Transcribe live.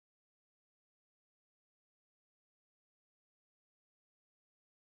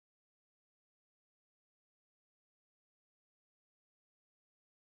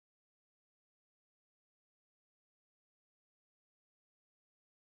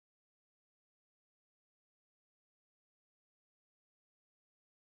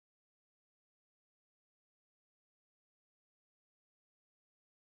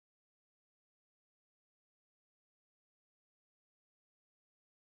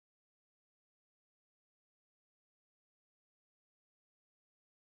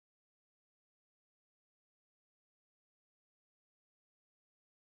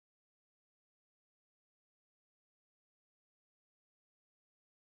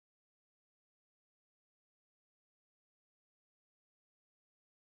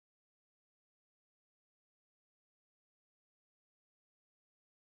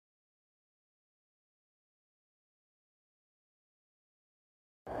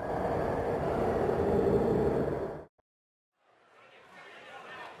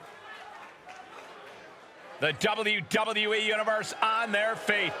The WWE Universe on their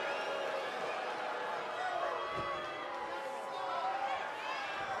feet.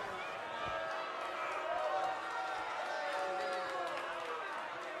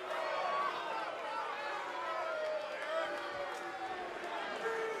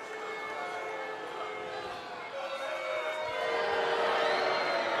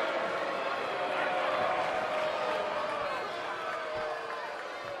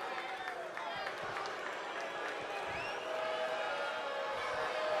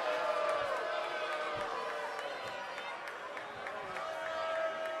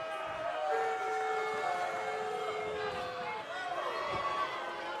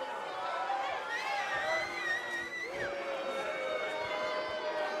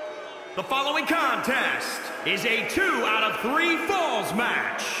 The following contest is a 2 out of 3 falls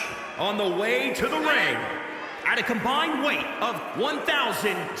match. On the way to the ring, at a combined weight of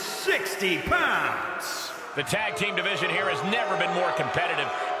 1,060 pounds. The tag team division here has never been more competitive.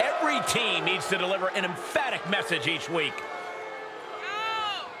 Every team needs to deliver an emphatic message each week.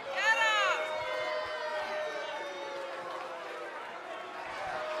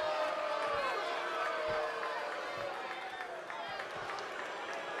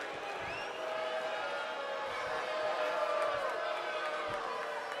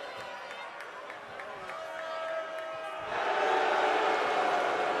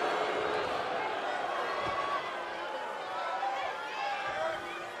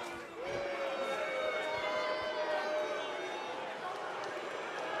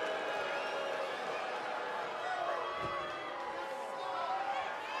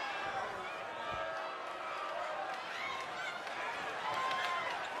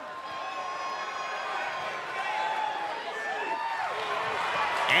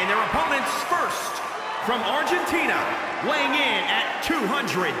 And their opponents first, from Argentina, weighing in at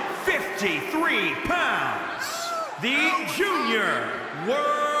 253 pounds, the Junior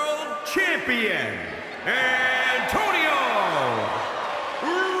World Champion, Antonio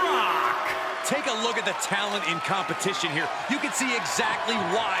Rock. Take a look at the talent in competition here. You can see exactly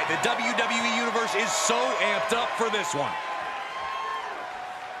why the WWE Universe is so amped up for this one.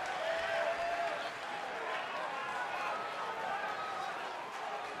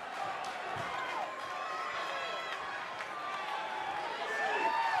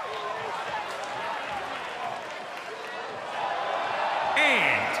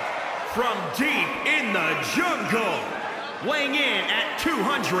 From deep in the jungle, weighing in at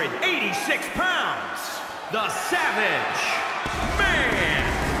 286 pounds, the Savage Man.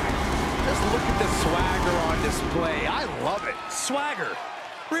 Just look at the swagger on display. I love it. Swagger?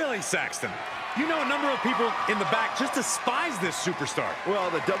 Really, Saxton? You know a number of people in the back just despise this superstar. Well,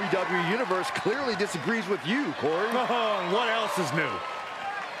 the WWE Universe clearly disagrees with you, Corey. Oh, and what else is new?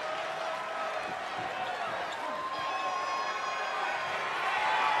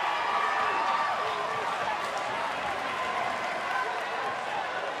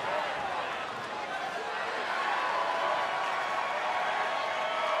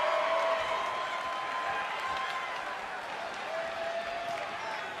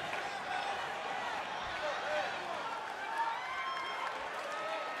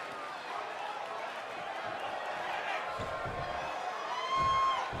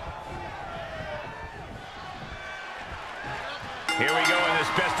 Here we go in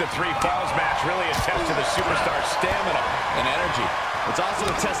this best-of-3 falls match. Really a test of the superstar's stamina and energy. It's also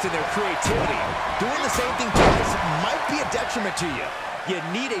a test of their creativity. Doing the same thing twice might be a detriment to you. You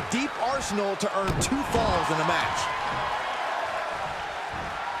need a deep arsenal to earn 2 falls in a match.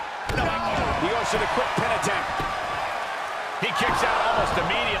 He goes for the quick pin attempt. He kicks out almost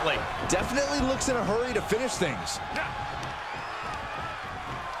immediately. Definitely looks in a hurry to finish things.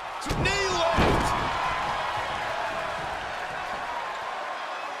 Knee lift.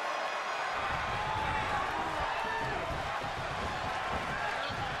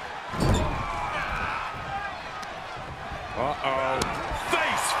 Uh-oh.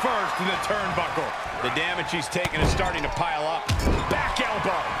 Face first in the turnbuckle. The damage he's taken is starting to pile up. Back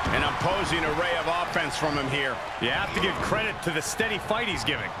elbow. An imposing array of offense from him here. You have to give credit to the steady fight he's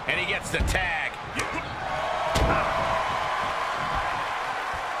giving. And he gets the tag.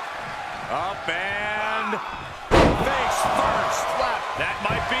 Up and face first. That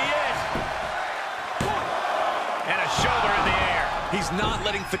might be it. And a shoulder in the air. He's not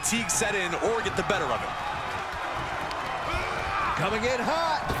letting fatigue set in or get the better of him. Coming in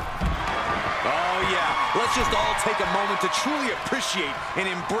hot. Oh, yeah. Let's just all take a moment to truly appreciate and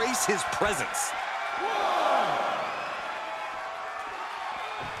embrace his presence.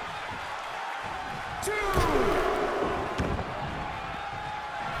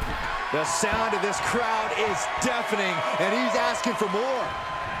 The sound of this crowd is deafening, and he's asking for more.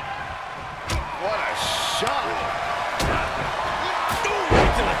 What a shot.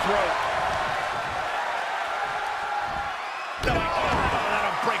 Right to the throat.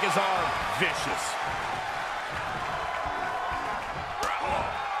 That'll break his arm. Vicious.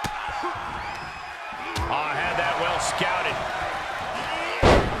 I had that well scouted.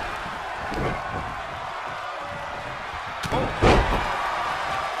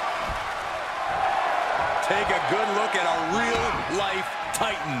 Take a good look at a real-life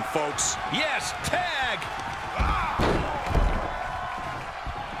Titan, folks. Yes, tag!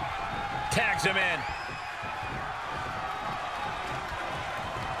 Tags him in.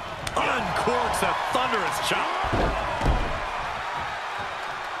 Uncorks a thunderous chop.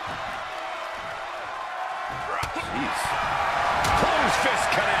 Jeez. Close fist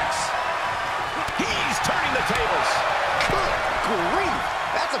connects. He's turning the tables. Good grief!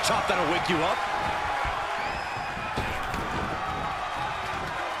 That's a chop that'll wake you up.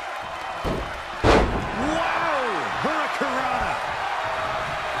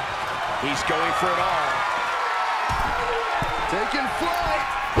 He's going for it all. Taking flight.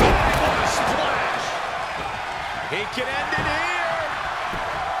 What a splash. He can end it here.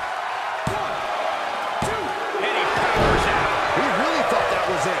 1, 2. And he powers out. He really thought that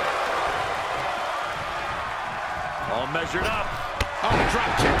was it. All measured up. Oh,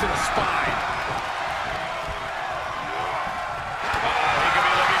 drop kick to the spine. He could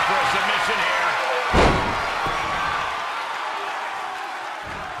be looking for a submission here.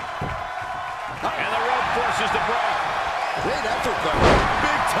 And the rope forces the break. Great effort, though.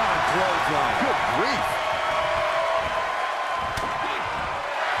 Big-time clothesline. Good grief.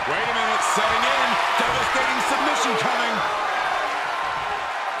 Wait a minute, setting in. Devastating submission coming.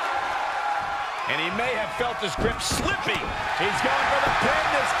 And he may have felt his grip slipping. He's going for the pin.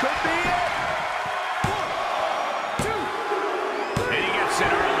 This could be it. 1, 2. And he gets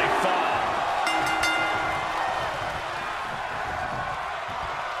an early fall.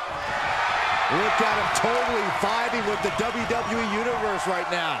 Look at him totally vibing with the WWE Universe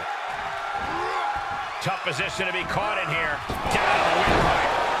right now. Tough position to be caught in here. Down on the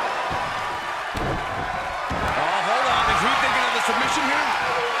windpipe. Oh, hold on. Is he thinking of the submission here?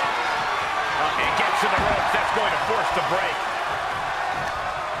 It gets to the ropes. That's going to force the break.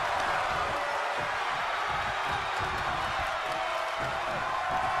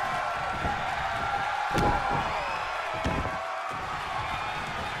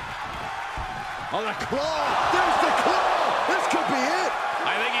 On the claw. There's the claw. This could be it.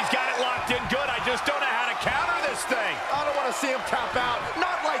 I think he's got it locked in good. I just don't know how to counter this thing. I don't want to see him tap out.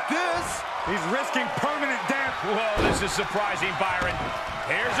 Not like this. He's risking permanent death. Whoa, this is surprising, Byron.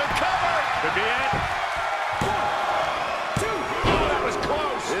 Here's a cover. Could be it. 1, 2. Oh, that was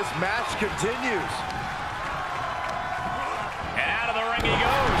close. This match continues. And out of the ring he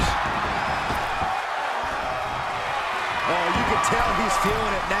goes. Oh, you can tell he's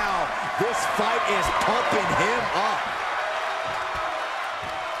feeling it now. This fight is pumping him up.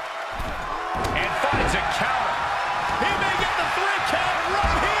 And finds a counter. He may get the 3 count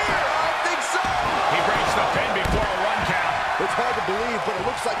right here. I think so. He breaks the pin before a 1 count. It's hard to believe, but it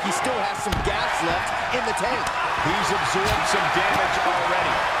looks like he still has some gas left in the tank. He's absorbed some damage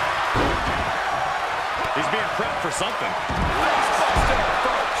already. He's being prepped for something. Facebuster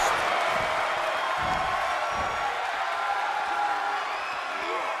first.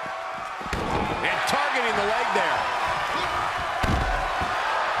 And targeting the leg there.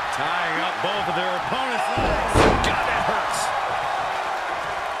 Tying up both of their opponents' legs. God, that hurts.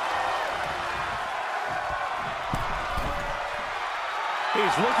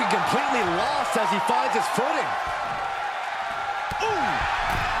 He's looking completely lost as he finds his footing. Ooh!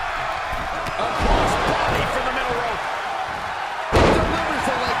 A cross body from the middle rope. Delivers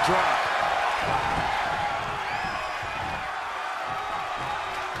the leg drop.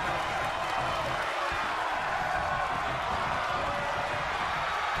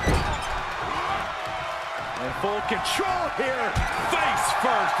 In full control here. Face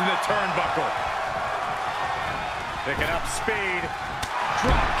first in the turnbuckle. Picking up speed.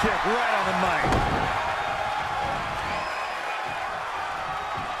 Drop kick right on the mic.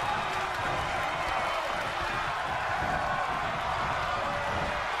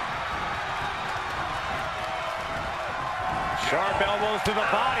 Sharp elbows to the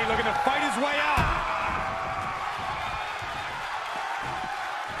body, looking to fight his way out.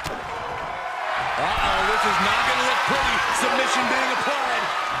 Uh-oh, this is not going to look pretty. Submission being applied.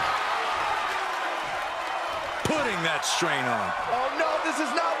 Putting that strain on. Oh no, this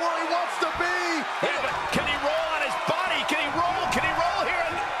is not where he wants to be. Yeah, but can he roll on his body? Can he roll? Can he roll here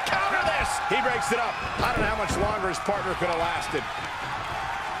and counter it up. I don't know how much longer his partner could have lasted.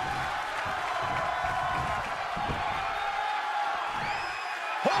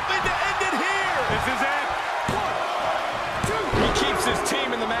 Hoping to end it here. This is it. 1, 2. He keeps his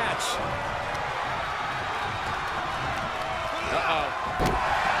team in the match.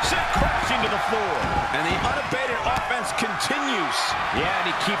 Sent crashing to the floor. And the unabated offense continues. Yeah, and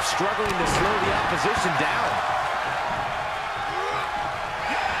he keeps struggling to slow the opposition down.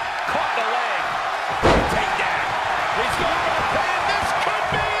 Caught the leg. Takedown. He's going for the pin. This could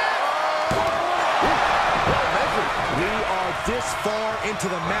be it. We are this far into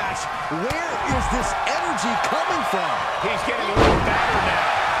the match. Where is this energy coming from? He's getting a little better now.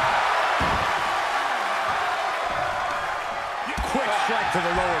 Quick strike to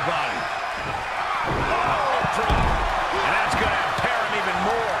the lower body. Drop. And that's going to impair him even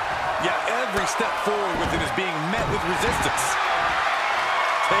more. Yeah, every step forward with it is being met with resistance.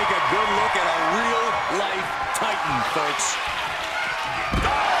 Take a good look at a real-life Titan, folks. Oh!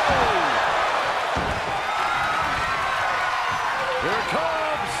 Here it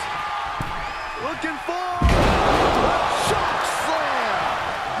comes. Looking for shock slam.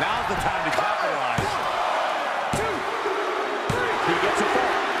 Now's the time to capitalize. 2, 3. He gets a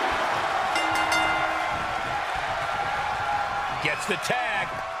fall. Gets the tag.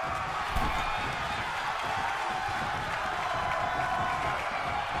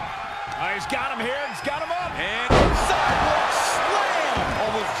 He's got him here. He's got him up. And sidewalk slam!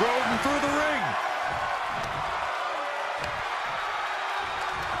 Almost drove him through the ring.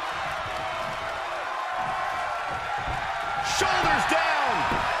 Shoulders down.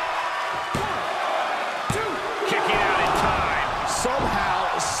 1, 2. Kicking out in time. Somehow,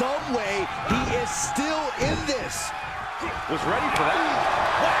 some way, he is still in this. Was ready for that.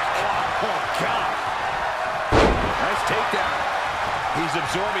 Whack. Oh, God. Nice takedown. He's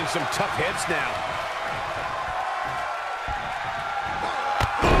absorbing some tough hits now.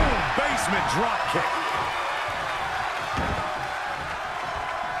 Boom! Basement drop kick.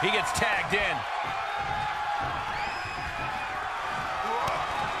 He gets tagged in.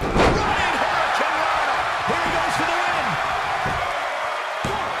 Running Hurricane Rana. Here he goes for the win.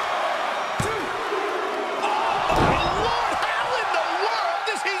 1, 2. Oh, my Lord. How in the world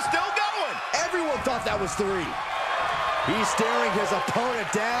is he still going? Everyone thought that was 3. He's staring his opponent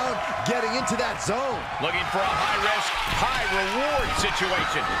down, getting into that zone. Looking for a high-risk, high-reward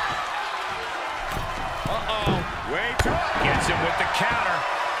situation. Uh-oh. Way too up. Gets him with the counter.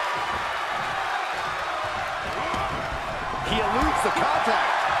 He eludes the contact.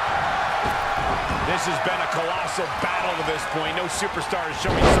 This has been a colossal battle to this point. No superstar is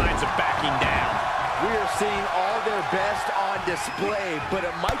showing signs of backing down. We are seeing all their best on display, but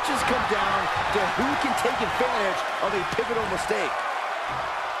it might just come down to who can take advantage of a pivotal mistake.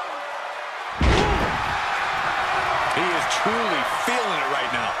 He is truly feeling it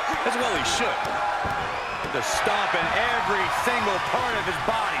right now. As well he should. The stomp in every single part of his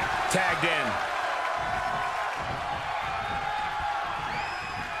body. Tagged in.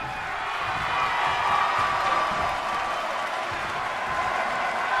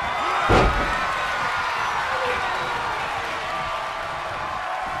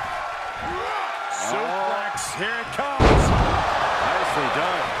 Suplex. Here it comes. Nicely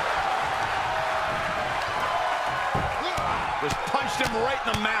done. Just punched him right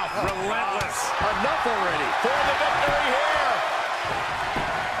in the mouth. Relentless. Enough already. For the victory here.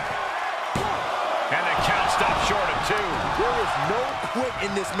 And the count stopped short of 2. There was no quit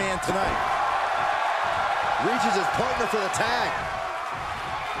in this man tonight. Reaches his partner for the tag.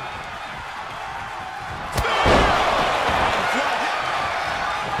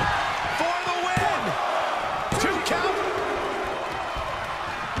 For the win. 2 count.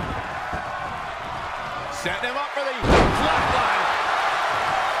 Setting him up for the flatline.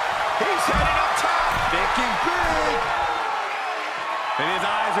 He's heading up top. Thinking big. And his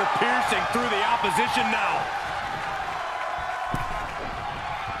eyes are piercing through the opposition now.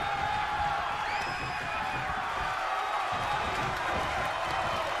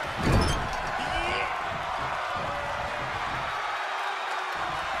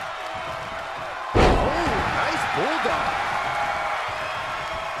 Nice bulldog.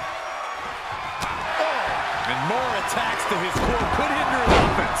 And more attacks to his core could hinder his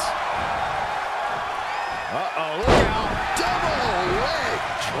offense. Uh-oh, look out. Double leg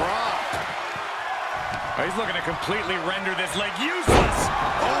drop. He's looking to completely render this leg useless.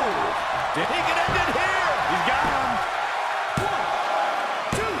 Oh, he can end it here. He's got him. 1,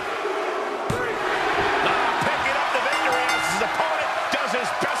 2, 3. Picking up the victory as his opponent does his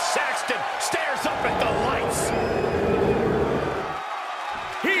best. Saxton stares up at the lights.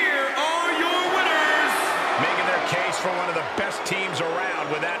 Here are your winners. teams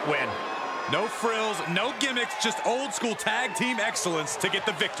around with that win. No frills, no gimmicks, just old school tag team excellence to get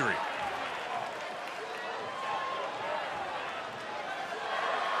the victory.